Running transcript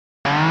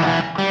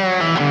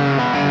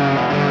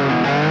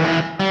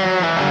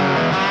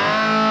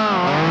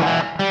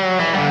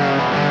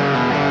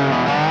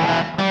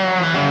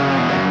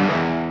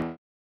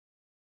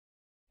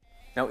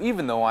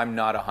even though I'm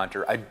not a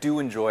hunter, I do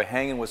enjoy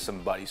hanging with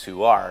some buddies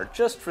who are,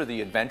 just for the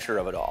adventure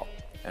of it all.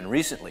 And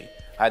recently,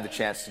 I had the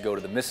chance to go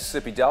to the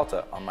Mississippi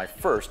Delta on my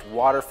first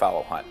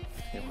waterfowl hunt.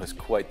 It was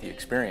quite the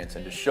experience,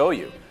 and to show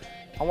you,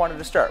 I wanted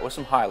to start with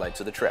some highlights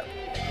of the trip.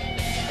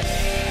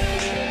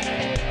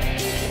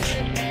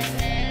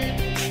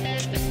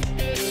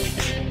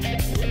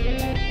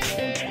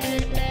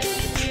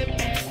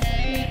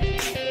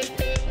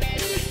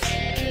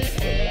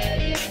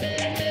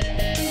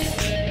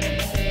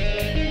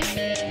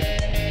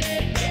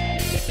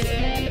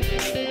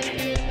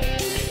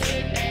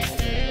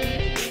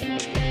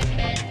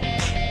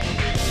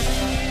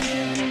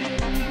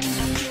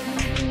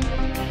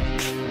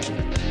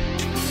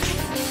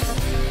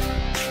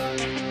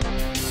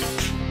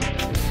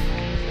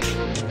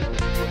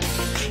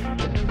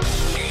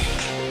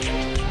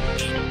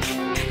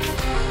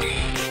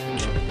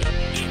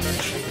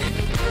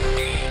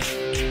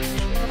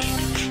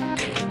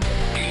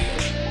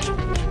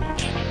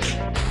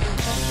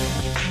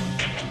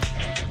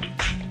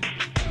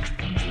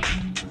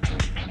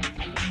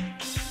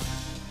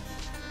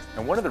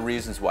 And one of the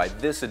reasons why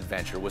this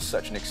adventure was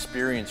such an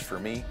experience for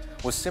me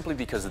was simply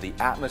because of the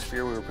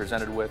atmosphere we were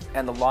presented with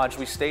and the lodge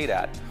we stayed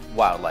at,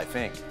 Wildlife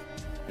Inc.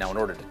 Now, in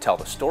order to tell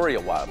the story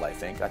of Wildlife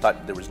Inc., I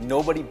thought there was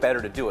nobody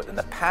better to do it than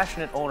the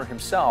passionate owner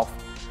himself,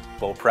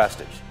 Bo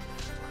Prestige.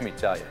 Let me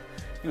tell you,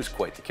 he was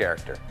quite the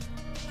character.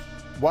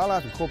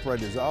 Wildlife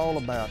Incorporated is all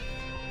about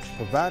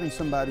providing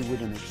somebody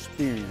with an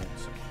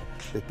experience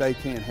that they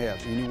can't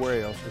have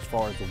anywhere else as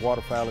far as the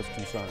waterfowl is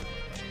concerned.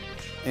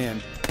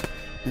 And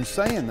in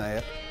saying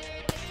that,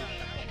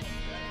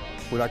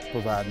 we like to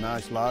provide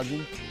nice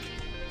lodging,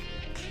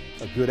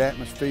 a good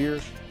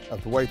atmosphere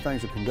of the way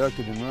things are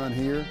conducted and run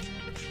here.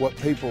 What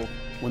people,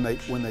 when they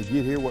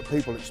get here, what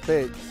people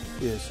expect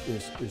is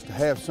to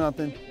have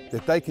something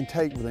that they can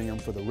take with them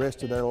for the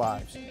rest of their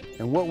lives.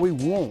 And what we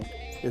want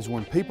is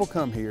when people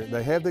come here,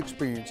 they have the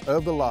experience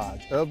of the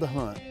lodge, of the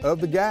hunt, of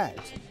the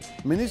guides.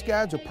 I mean, these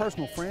guides are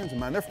personal friends of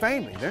mine. They're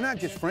family. They're not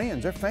just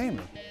friends, they're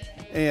family.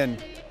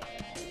 And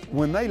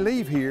when they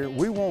leave here,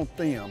 we want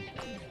them,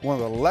 one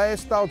of the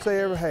last thoughts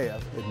they ever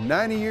have, at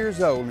 90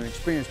 years old and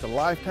experienced a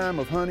lifetime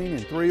of hunting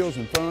and thrills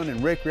and fun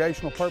and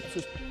recreational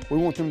purposes, we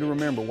want them to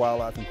remember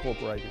Wildlife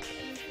Incorporated.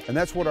 And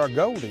that's what our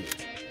goal is.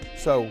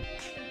 So,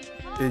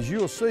 as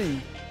you'll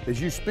see, as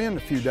you spend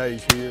a few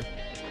days here,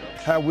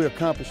 how we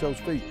accomplish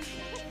those feats.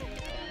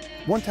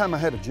 One time I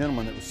had a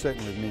gentleman that was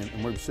sitting with me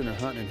and we were sitting there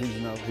hunting, and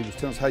he was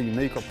telling us how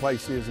unique our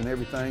place is and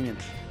everything, and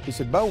he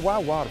said, "Bo, why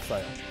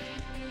waterfowl?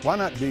 Why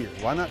not deer?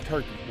 Why not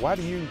turkey? Why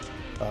do you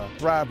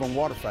thrive on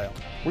waterfowl?"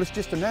 Well, it's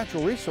just a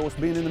natural resource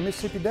being in the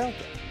Mississippi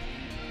Delta.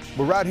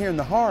 We're right here in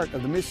the heart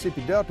of the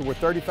Mississippi Delta. We're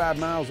 35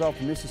 miles off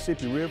the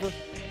Mississippi River.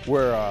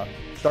 We're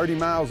 30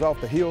 miles off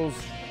the hills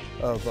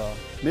of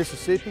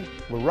Mississippi.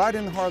 We're right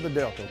in the heart of the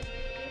Delta.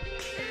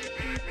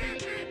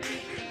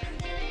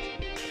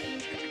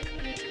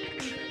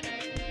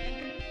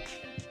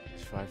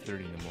 It's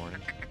 5:30 in the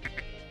morning.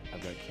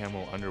 I've got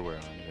camo underwear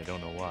on and I don't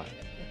know why.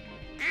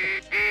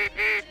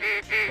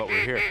 But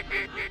we're here.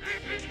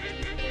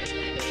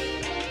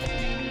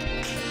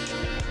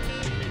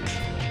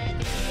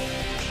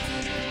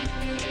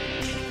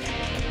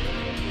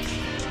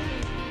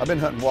 I've been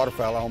hunting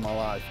waterfowl all my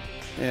life,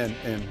 and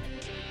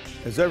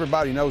as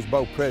everybody knows,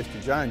 Bo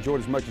Prestige, I enjoy it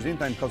as much as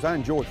anything because I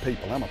enjoy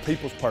people. I'm a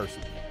people's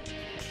person.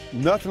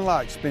 Nothing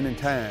like spending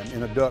time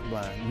in a duck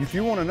blind. If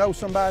you want to know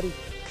somebody,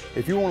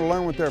 if you want to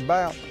learn what they're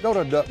about, go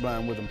to a duck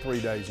blind with them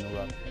 3 days in a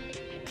row.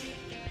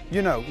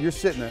 You know, you're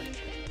sitting there,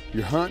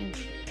 you're hunting,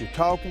 you're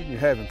talking, you're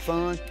having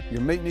fun,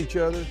 you're meeting each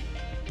other.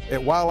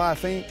 At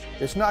Wildlife Inc.,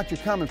 it's not your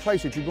common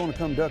place that you're going to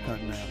come duck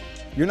hunting now.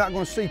 You're not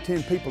going to see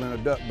 10 people in a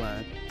duck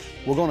blind.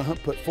 We're going to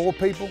put 4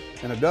 people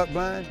in a duck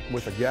blind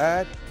with a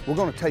guide. We're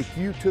going to take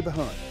you to the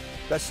hunt.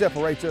 That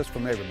separates us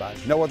from everybody.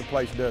 No other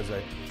place does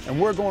that.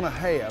 And we're going to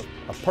have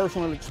a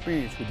personal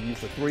experience with you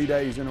for 3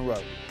 days in a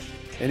row.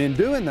 And in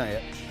doing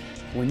that,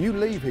 when you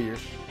leave here,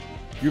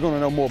 you're going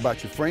to know more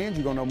about your friends,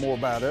 you're going to know more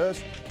about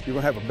us, you're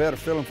going to have a better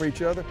feeling for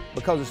each other,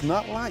 because it's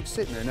not like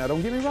sitting there. Now,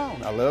 don't get me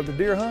wrong, I love the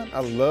deer hunt, I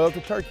love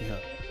the turkey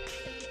hunt,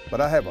 but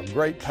I have a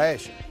great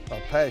passion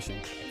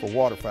for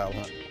waterfowl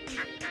hunting.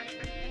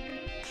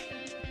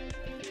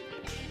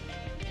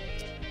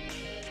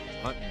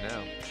 Hunting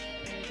now.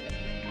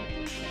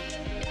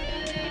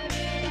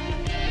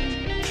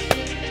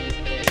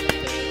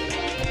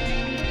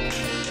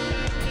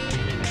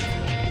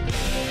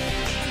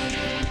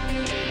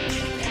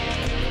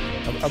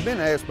 I've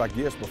been asked by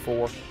guests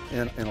before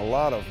in a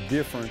lot of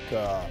different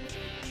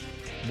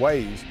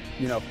ways,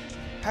 you know,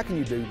 how can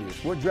you do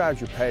this? What drives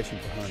your passion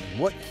for hunting?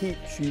 What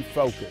keeps you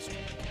focused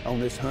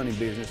on this hunting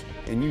business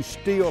and you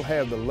still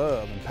have the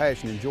love and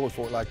passion and joy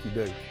for it like you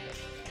do?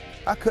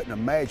 I couldn't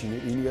imagine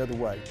it any other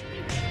way.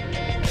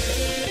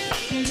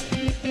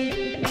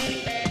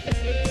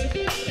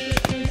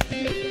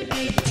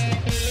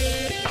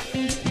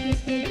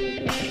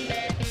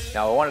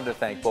 Now, I wanted to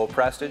thank Bo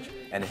Prestige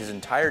and his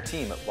entire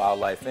team at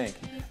Wildlife Inc.,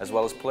 as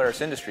well as Polaris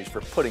Industries,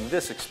 for putting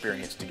this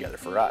experience together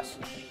for us.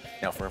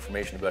 Now, for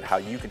information about how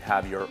you can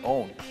have your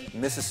own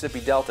Mississippi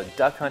Delta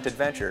duck hunt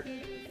adventure,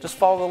 just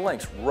follow the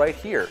links right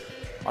here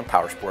on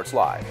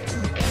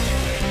PowerSportsLive.